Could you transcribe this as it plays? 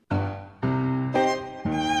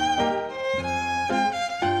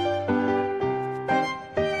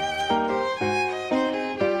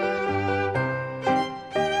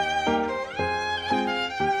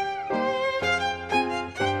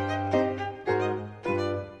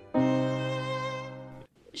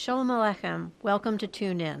Shalom Aleichem. Welcome to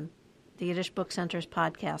Tune In, the Yiddish Book Center's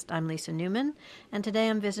podcast. I'm Lisa Newman, and today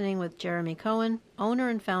I'm visiting with Jeremy Cowan, owner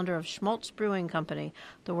and founder of Shmaltz Brewing Company,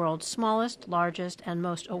 the world's smallest, largest, and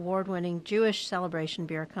most award-winning Jewish celebration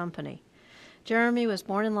beer company. Jeremy was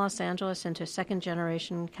born in Los Angeles into a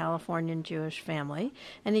second-generation Californian Jewish family,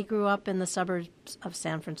 and he grew up in the suburbs of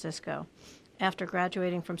San Francisco. After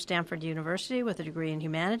graduating from Stanford University with a degree in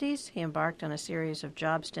humanities, he embarked on a series of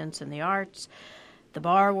job stints in the arts, the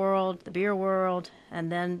bar world, the beer world, and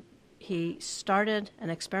then he started an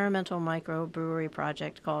experimental microbrewery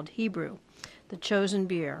project called Hebrew, the Chosen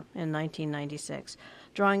Beer, in 1996.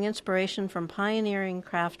 Drawing inspiration from pioneering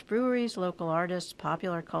craft breweries, local artists,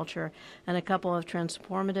 popular culture, and a couple of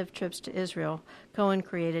transformative trips to Israel, Cowan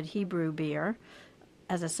created Hebrew Beer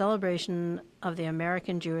as a celebration of the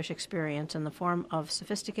American Jewish experience in the form of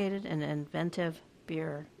sophisticated and inventive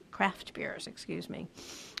craft beers.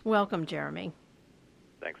 Welcome, Jeremy.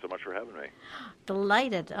 Thanks so much for having me.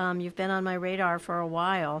 Delighted. You've been on my radar for a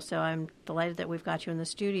while, so I'm delighted that we've got you in the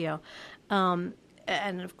studio. And,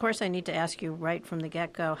 of course, I need to ask you right from the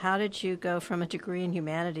get-go, how did you go from a degree in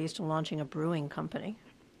humanities to launching a brewing company?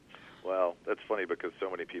 Well, that's funny because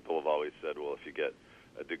so many people have always said, well, if you get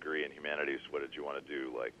a degree in humanities, what did you want to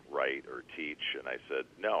do, like write or teach? And I said,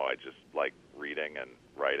 no, I just like reading and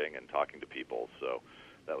writing and talking to people. So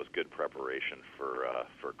that was good preparation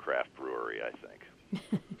for craft brewery, I think.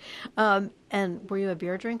 And were you a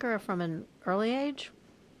beer drinker from an early age?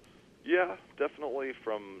 Yeah, definitely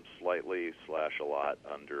from slightly/a lot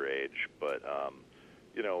underage, but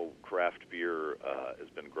craft beer has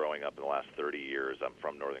been growing up in the last 30 years. I'm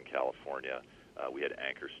from Northern California. We had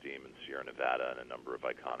Anchor Steam in Sierra Nevada and a number of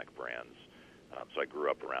iconic brands. So I grew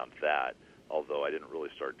up around that, although I didn't really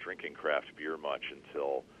start drinking craft beer much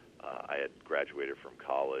until I had graduated from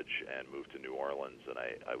college and moved to New Orleans, and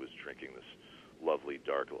I was drinking this lovely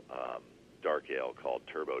dark ale called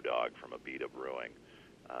Turbo Dog from Abita Brewing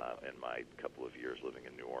in my couple of years living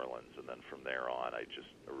in New Orleans. And then from there on, I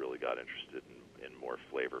really got interested in more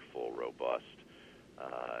flavorful, robust,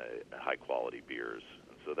 high-quality beers.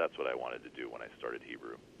 And so that's what I wanted to do when I started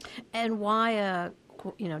Hebrew. And why a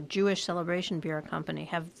Jewish celebration beer company?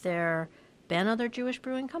 Have there been other Jewish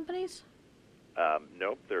brewing companies?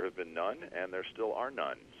 Nope, there have been none, and there still are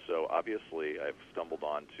none. So obviously I've stumbled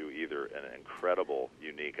onto either an incredible,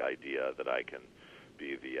 unique idea that I can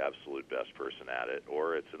be the absolute best person at it,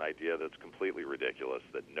 or it's an idea that's completely ridiculous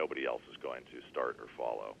that nobody else is going to start or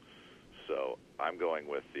follow. So I'm going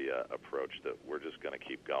with the approach that we're just going to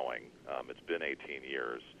keep going. It's been 18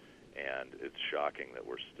 years, and it's shocking that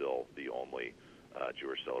we're still the only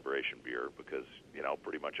Jewish celebration beer because,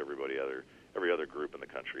 pretty much every other group in the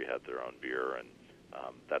country had their own beer, and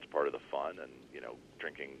that's part of the fun. And,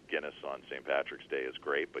 drinking Guinness on St. Patrick's Day is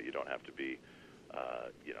great, but you don't have to be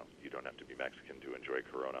Mexican to enjoy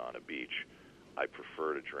Corona on a beach. I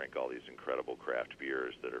prefer to drink all these incredible craft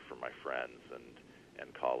beers that are from my friends and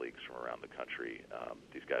colleagues from around the country.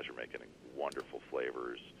 These guys are making wonderful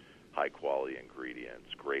flavors, high-quality ingredients,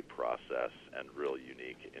 great process, and real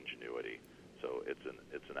unique ingenuity. So it's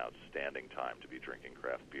an outstanding time to be drinking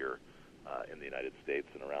craft beer in the United States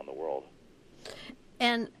and around the world.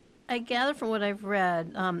 And I gather from what I've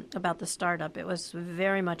read about the startup, it was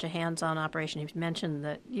very much a hands-on operation. You've mentioned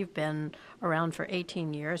that you've been around for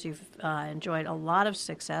 18 years. You've enjoyed a lot of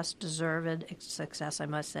success, deserved success, I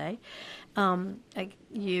must say.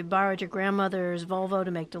 You borrowed your grandmother's Volvo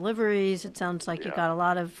to make deliveries. It sounds like you got a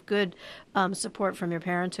lot of good support from your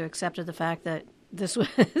parents who accepted the fact that this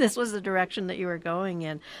was the direction that you were going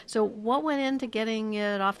in. So what went into getting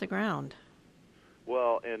it off the ground?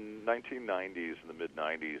 Well, in 1990s, in the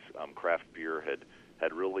mid-90s, craft beer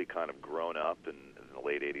had really kind of grown up in the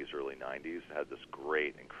late 80s, early 90s, had this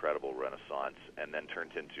great, incredible renaissance, and then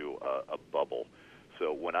turned into a bubble.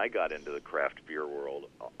 So when I got into the craft beer world,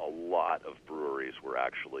 a lot of breweries were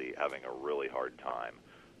actually having a really hard time.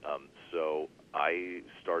 So I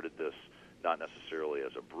started this not necessarily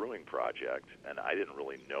as a brewing project, and I didn't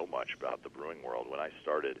really know much about the brewing world. When I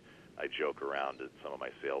started, I joke around at some of my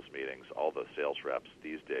sales meetings. All the sales reps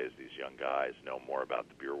these days, these young guys, know more about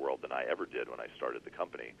the beer world than I ever did when I started the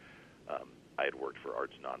company. I had worked for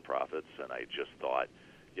arts nonprofits, and I just thought,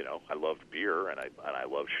 I loved beer and I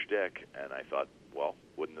love shtick, and I thought, well,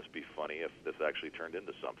 wouldn't this be funny if this actually turned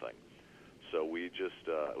into something? So we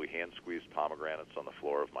hand squeezed pomegranates on the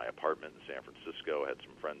floor of my apartment in San Francisco. Had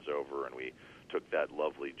some friends over, and we took that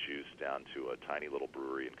lovely juice down to a tiny little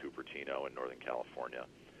brewery in Cupertino in Northern California,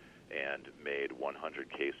 and made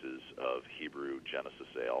 100 cases of Hebrew Genesis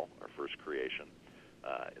Ale, our first creation,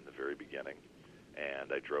 in the very beginning.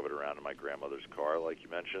 And I drove it around in my grandmother's car, like you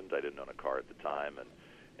mentioned. I didn't own a car at the time, and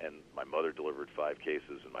and my mother delivered 5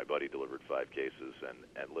 cases, and my buddy delivered 5 cases,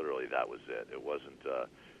 and literally that was it. It wasn't a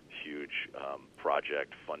huge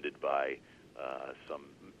project funded by some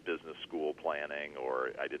business school planning,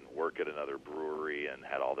 or I didn't work at another brewery and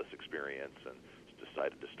had all this experience and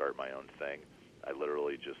decided to start my own thing. I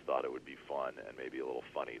literally just thought it would be fun and maybe a little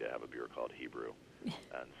funny to have a beer called Hebrew.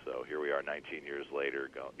 And so here we are 19 years later,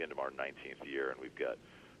 going into our 19th year, and we've got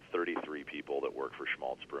 33 people that work for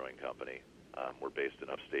Shmaltz Brewing Company. We're based in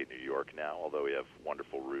upstate New York now, although we have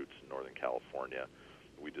wonderful roots in Northern California.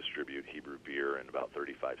 We distribute Hebrew beer in about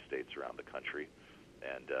 35 states around the country,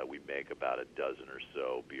 and we make about a dozen or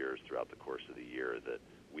so beers throughout the course of the year that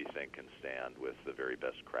we think can stand with the very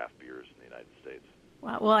best craft beers in the United States.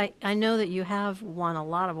 Wow. Well, I know that you have won a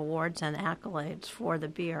lot of awards and accolades for the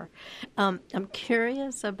beer. I'm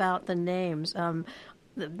curious about the names.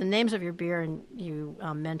 The names of your beer, and you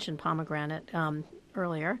mentioned pomegranate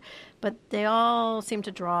earlier, but they all seem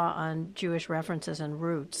to draw on Jewish references and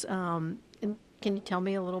roots. And can you tell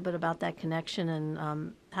me a little bit about that connection,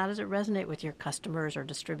 and how does it resonate with your customers or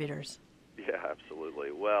distributors? Yeah,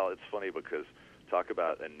 absolutely. Well, it's funny because talk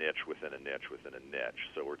about a niche within a niche within a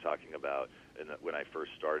niche. So we're talking about, and when I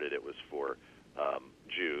first started, it was for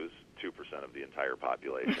Jews, 2% of the entire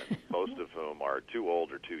population, most of whom are too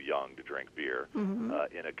old or too young to drink beer,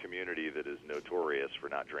 in a community that is notorious for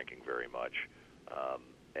not drinking very much.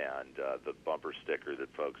 And the bumper sticker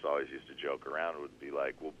that folks always used to joke around would be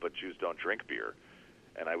like, well, but Jews don't drink beer.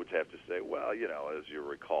 And I would have to say, well, you know, as you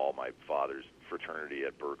recall, my father's fraternity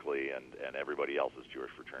at Berkeley and everybody else's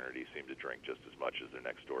Jewish fraternity seemed to drink just as much as their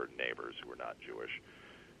next-door neighbors who were not Jewish.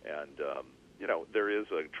 And, you know, there is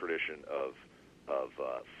a tradition of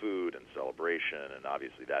food and celebration, and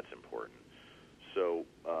obviously that's important. So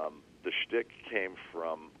the shtick came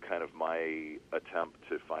from kind of my attempt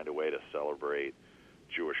to find a way to celebrate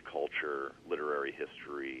Jewish culture, literary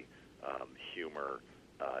history, humor,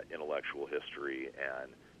 intellectual history,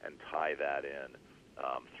 and tie that in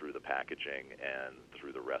through the packaging and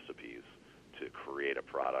through the recipes to create a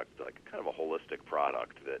product, like kind of a holistic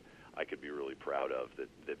product that I could be really proud of,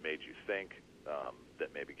 that made you think,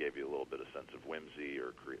 that maybe gave you a little bit of sense of whimsy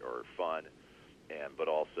or fun, but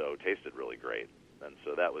also tasted really great. And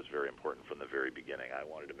so that was very important from the very beginning. I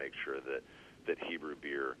wanted to make sure that Hebrew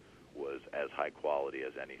beer was as high quality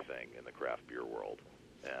as anything in the craft beer world.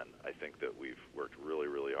 And I think that we've worked really,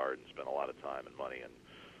 really hard and spent a lot of time and money, and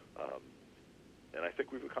I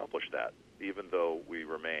think we've accomplished that, even though we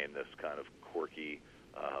remain this kind of quirky,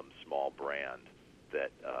 small brand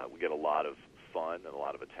that we get a lot of fun and a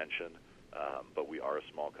lot of attention, but we are a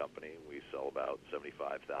small company. We sell about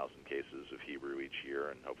 75,000 cases of Hebrew each year,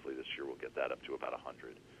 and hopefully this year we'll get that up to about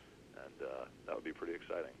 100, and that would be pretty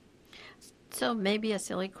exciting. So maybe a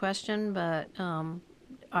silly question, but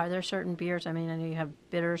are there certain beers? I mean, I know you have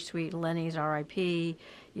Bittersweet, Lenny's R.I.P.,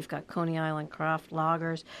 you've got Coney Island Craft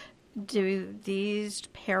Lagers. Do these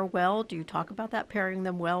pair well? Do you talk about that, pairing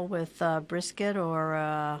them well with brisket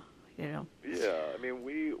or, you know? Yeah, I mean,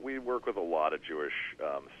 we work with a lot of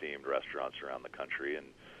Jewish-themed restaurants around the country, and,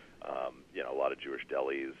 you know, a lot of Jewish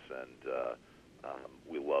delis, and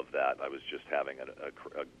we love that. I was just having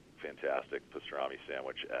a fantastic pastrami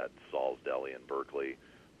sandwich at Saul's Deli in Berkeley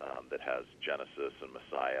that has Genesis and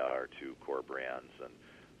Messiah, our 2 core brands. And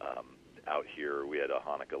out here we had a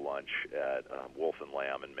Hanukkah lunch at Wolf and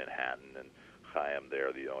Lamb in Manhattan, and Chaim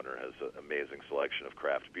there, the owner, has an amazing selection of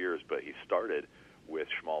craft beers, but he started with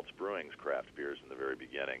Shmaltz Brewing's craft beers in the very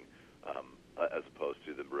beginning, as opposed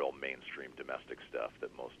to the real mainstream domestic stuff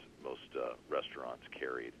that most restaurants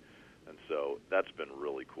carried. And so that's been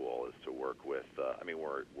really cool, is to work with, I mean,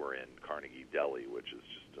 we're in Carnegie Deli, which is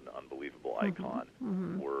just an unbelievable icon.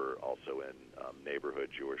 We're also in neighborhood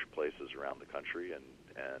Jewish places around the country, and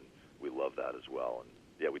we love that as well. And,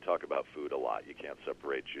 yeah, we talk about food a lot. You can't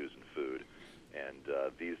separate Jews and food. And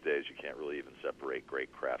these days you can't really even separate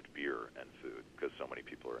great craft beer and food because so many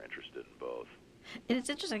people are interested in both. It's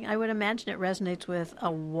interesting. I would imagine it resonates with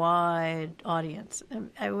a wide audience.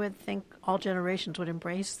 I would think all generations would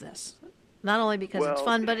embrace this, not only because it's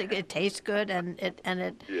fun, but it tastes good and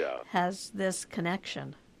it has this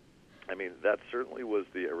connection. I mean, that certainly was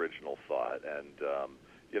the original thought, and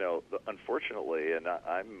you know, unfortunately, and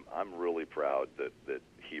I'm really proud that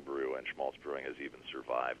Hebrew and Shmaltz Brewing has even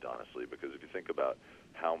survived, honestly, because if you think about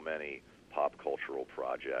how many pop cultural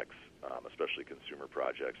projects, especially consumer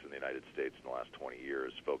projects in the United States in the last 20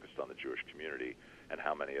 years focused on the Jewish community, and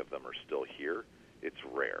how many of them are still here, it's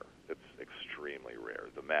rare. It's extremely rare.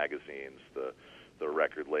 The magazines, the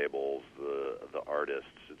record labels, the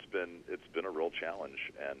artists, it's been a real challenge,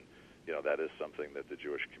 and you know, that is something that the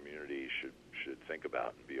Jewish community should think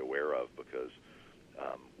about and be aware of, because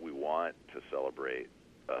we want to celebrate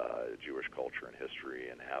Jewish culture and history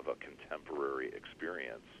and have a contemporary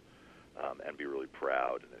experience and be really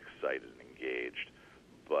proud and excited and engaged.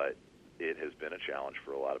 But it has been a challenge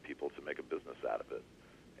for a lot of people to make a business out of it.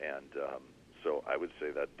 And so I would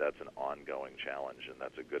say that that's an ongoing challenge, and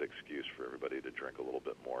that's a good excuse for everybody to drink a little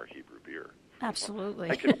bit more Hebrew beer.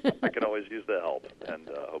 Absolutely. I can always use the help, and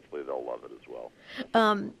hopefully they'll love it as well.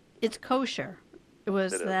 It's kosher.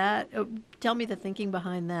 Tell me the thinking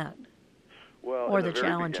behind that. Well, or the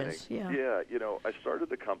challenges. Yeah, I started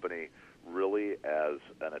the company really as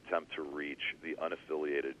an attempt to reach the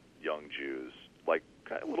unaffiliated young Jews, like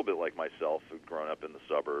a little bit like myself, who'd grown up in the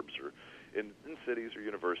suburbs or in cities or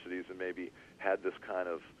universities and maybe had this kind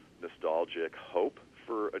of nostalgic hope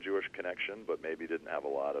for a Jewish connection, but maybe didn't have a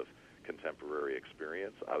lot of contemporary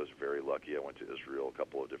experience. I was very lucky. I went to Israel a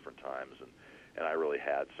couple of different times, and I really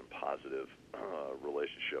had some positive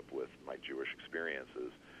relationship with my Jewish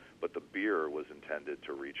experiences. But the beer was intended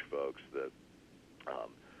to reach folks that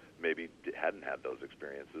maybe hadn't had those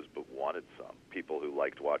experiences but wanted some. People who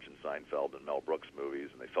liked watching Seinfeld and Mel Brooks movies,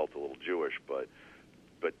 and they felt a little Jewish, but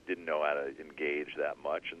didn't know how to engage that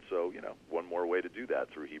much. And so, one more way to do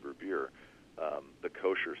that through Hebrew beer. The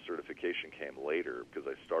kosher certification came later because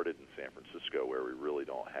I started in San Francisco, where we really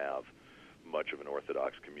don't have much of an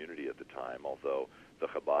Orthodox community at the time, although the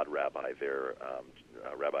Chabad rabbi there,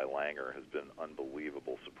 Rabbi Langer, has been an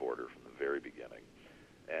unbelievable supporter from the very beginning.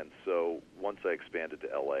 And so once I expanded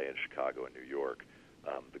to L.A. and Chicago and New York,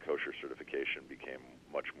 the kosher certification became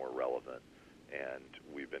much more relevant, and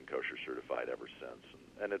we've been kosher certified ever since.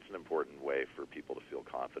 And it's an important way for people to feel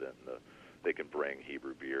confident, and they can bring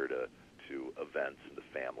Hebrew beer to events and to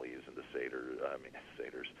families and to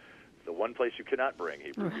Seders. The one place you cannot bring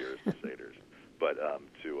Hebrew beer is to Seders, but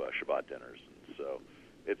to Shabbat dinners. And so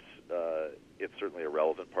it's certainly a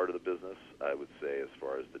relevant part of the business. I would say as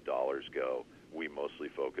far as the dollars go, we mostly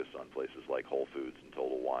focus on places like Whole Foods and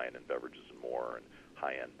Total Wine and Beverages and More and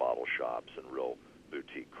high-end bottle shops and real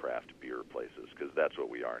boutique craft beer places, because that's what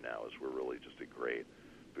we are now, is we're really just a great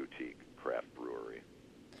boutique craft brewery.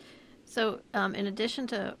 So in addition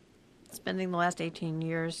to spending the last 18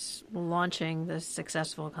 years launching this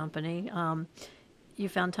successful company, you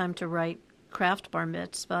found time to write Craft Beer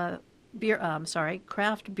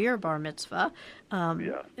Bar Mitzvah,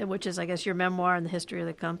 which is, I guess, your memoir and the history of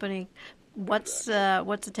the company. What's the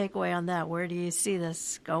takeaway on that? Where do you see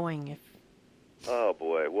this going? Oh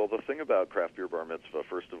boy! Well, the thing about Craft Beer Bar Mitzvah,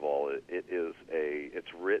 first of all,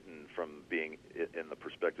 it's written from being in the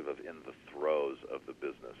perspective of in the throes of the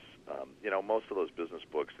business. Most of those business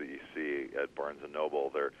books that you see at Barnes and Noble,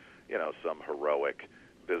 they're some heroic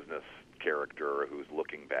business character who's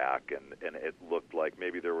looking back, and it looked like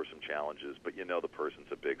maybe there were some challenges, but the person's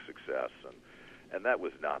a big success, and that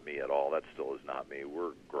was not me at all. That still is not me.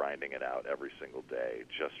 We're grinding it out every single day,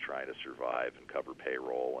 just trying to survive and cover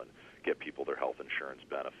payroll and get people their health insurance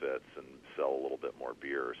benefits and sell a little bit more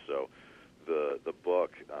beer. So the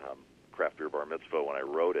book, Craft Beer Bar Mitzvah, when I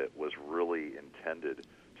wrote it, was really intended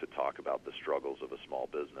to talk about the struggles of a small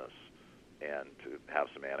business and to have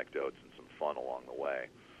some anecdotes and some fun along the way.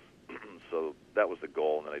 So that was the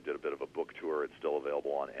goal, and then I did a bit of a book tour. It's still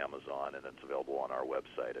available on Amazon, and it's available on our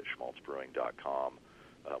website at schmaltzbrewing.com.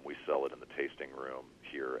 We sell it in the tasting room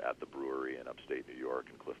here at the brewery in upstate New York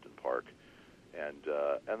in Clifton Park. And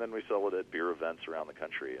then we sell it at beer events around the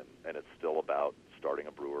country, and it's still about starting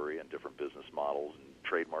a brewery and different business models and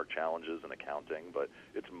trademark challenges and accounting, but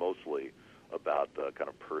it's mostly about the kind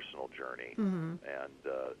of personal journey. Mm-hmm.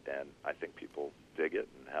 And I think people dig it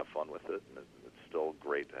and have fun with it, and it's still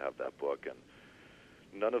great to have that book. And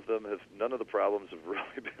none of the problems have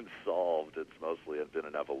really been solved. It's mostly been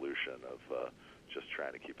an evolution of just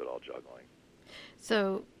trying to keep it all juggling.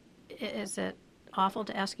 So is it awful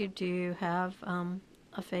to ask you, do you have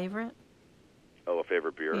a favorite? Oh, a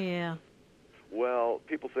favorite beer? Yeah. Well,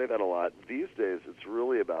 people say that a lot. These days, it's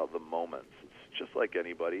really about the moments. It's just like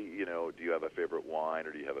anybody, do you have a favorite wine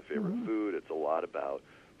or do you have a favorite mm-hmm. food? It's a lot about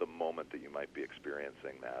the moment that you might be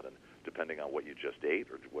experiencing that. And depending on what you just ate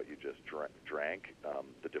or what you just drank,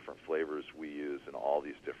 the different flavors we use in all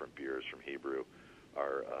these different beers from Hebrew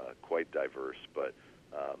are quite diverse. But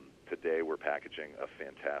today we're packaging a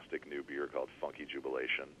fantastic new beer called Funky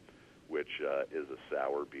Jubilation, which is a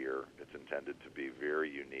sour beer. It's intended to be very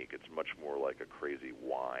unique. It's much more like a crazy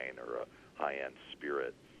wine or a high-end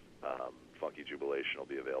spirit. Funky Jubilation will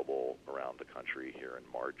be available around the country here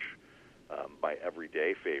in March. My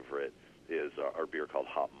everyday favorite is our beer called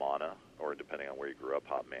Hop Mana, or depending on where you grew up,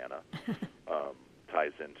 Hop Manna.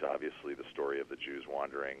 Ties into, obviously, the story of the Jews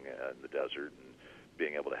wandering in the desert and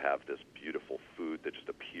being able to have this beautiful food that just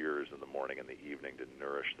appears in the morning and the evening to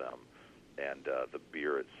nourish them. And the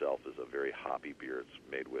beer itself is a very hoppy beer. It's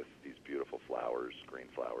made with these beautiful flowers, green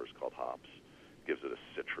flowers called hops. It gives it a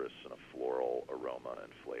citrus and a floral aroma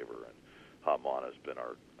and flavor. And Hamana has been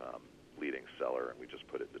our leading seller, and we just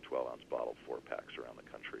put it in the 12-ounce bottle 4-packs around the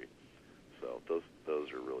country. So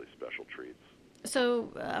those are really special treats. So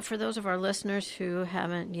for those of our listeners who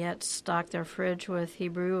haven't yet stocked their fridge with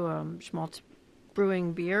Hebrew Shmaltz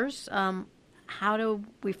Brewing beers, how do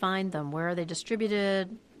we find them? Where are they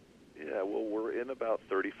distributed? Yeah, well, we're in about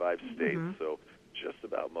 35 states, so just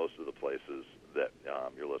about most of the places that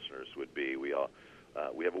your listeners would be. We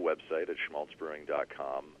have a website at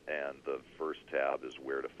shmaltzbrewing.com, and the first tab is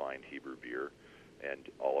where to find Hebrew beer, and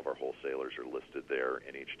all of our wholesalers are listed there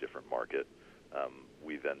in each different market.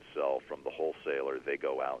 We then sell from the wholesaler. They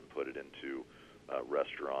go out and put it into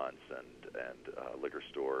restaurants and liquor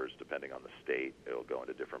stores, depending on the state. It'll go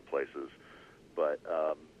into different places. But,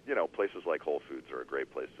 places like Whole Foods are a great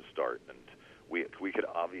place to start. And we could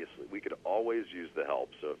always use the help.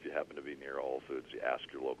 So if you happen to be near a Whole Foods, you ask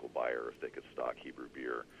your local buyer if they could stock Hebrew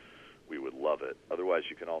beer. We would love it. Otherwise,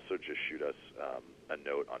 you can also just shoot us a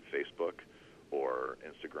note on Facebook or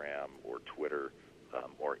Instagram or Twitter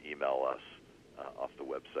or email us off the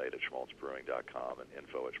website at shmaltzbrewing.com and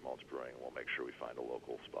info@shmaltzbrewing, and we'll make sure we find a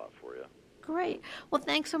local spot for you. Great. Well,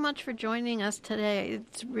 thanks so much for joining us today.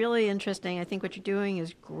 It's really interesting. I think what you're doing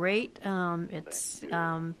is great. It's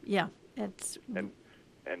and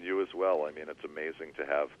you as well. I mean, it's amazing to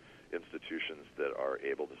have institutions that are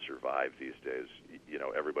able to survive these days.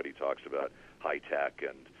 Everybody talks about high tech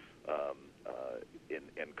and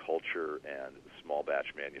in culture and small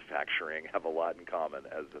batch manufacturing have a lot in common,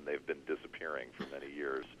 as in they've been disappearing for many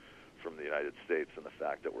years from the United States, and the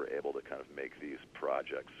fact that we're able to kind of make these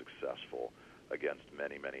projects successful against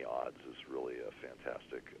many, many odds is really a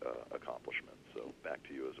fantastic accomplishment. So back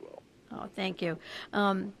to you as well. Oh, thank you.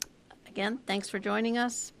 Again, thanks for joining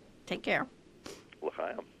us. Take care.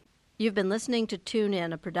 L'chaim. You've been listening to Tune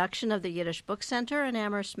In, a production of the Yiddish Book Center in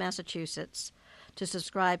Amherst, Massachusetts. To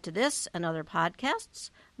subscribe to this and other podcasts,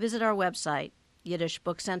 visit our website,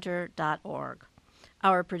 yiddishbookcenter.org.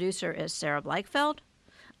 Our producer is Sarah Bleichfeld.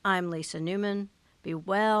 I'm Lisa Newman. Be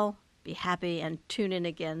well, be happy, and tune in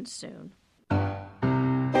again soon.